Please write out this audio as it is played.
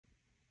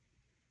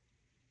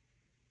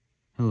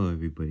Hello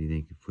everybody,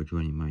 thank you for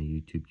joining my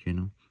YouTube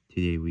channel.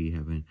 Today we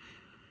have an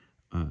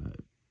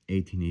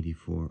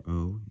 1884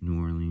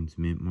 New Orleans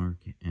mint mark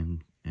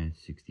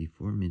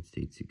MS64,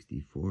 mid-state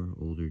 64,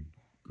 older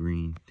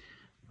green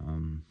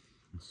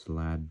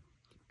slab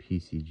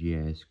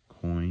PCGS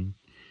coin.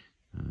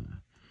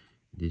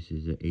 This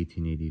is a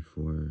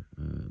 1884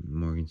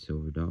 Morgan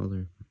silver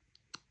dollar.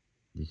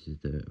 This is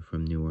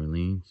from New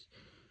Orleans.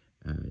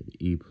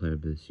 E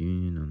pluribus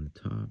union on the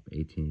top,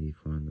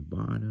 1884 on the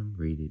bottom,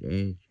 rated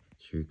edge,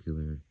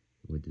 circular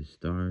with the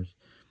stars,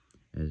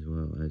 as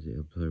well as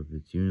the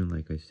pluribus union,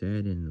 like I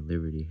said, and the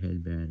Liberty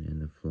headband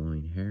and the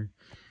flowing hair.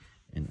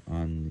 And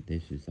on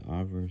this is the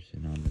obverse,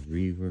 and on the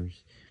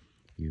reverse,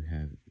 you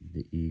have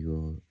the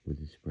eagle with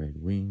the spread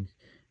wings,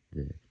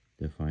 the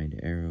defined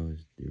arrows,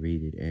 the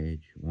rated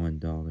edge,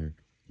 $1,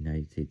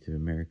 United States of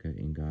America,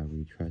 in God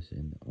we trust,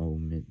 and the O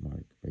mint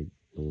mark right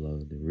below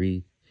the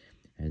wreath.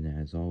 And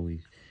as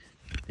always,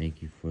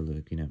 thank you for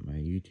looking at my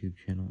YouTube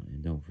channel,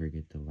 and don't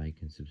forget to like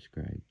and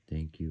subscribe.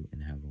 Thank you,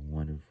 and have a